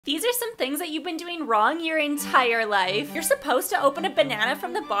These are some things that you've been doing wrong your entire life. You're supposed to open a banana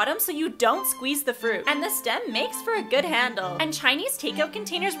from the bottom so you don't squeeze the fruit. And the stem makes for a good handle. And Chinese takeout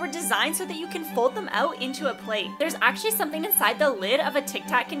containers were designed so that you can fold them out into a plate. There's actually something inside the lid of a Tic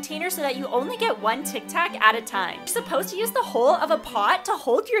Tac container so that you only get one Tic Tac at a time. You're supposed to use the hole of a pot to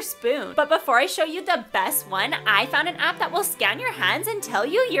hold your spoon. But before I show you the best one, I found an app that will scan your hands and tell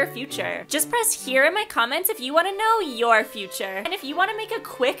you your future. Just press here in my comments if you want to know your future. And if you want to make a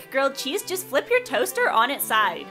quick grilled cheese, just flip your toaster on its side.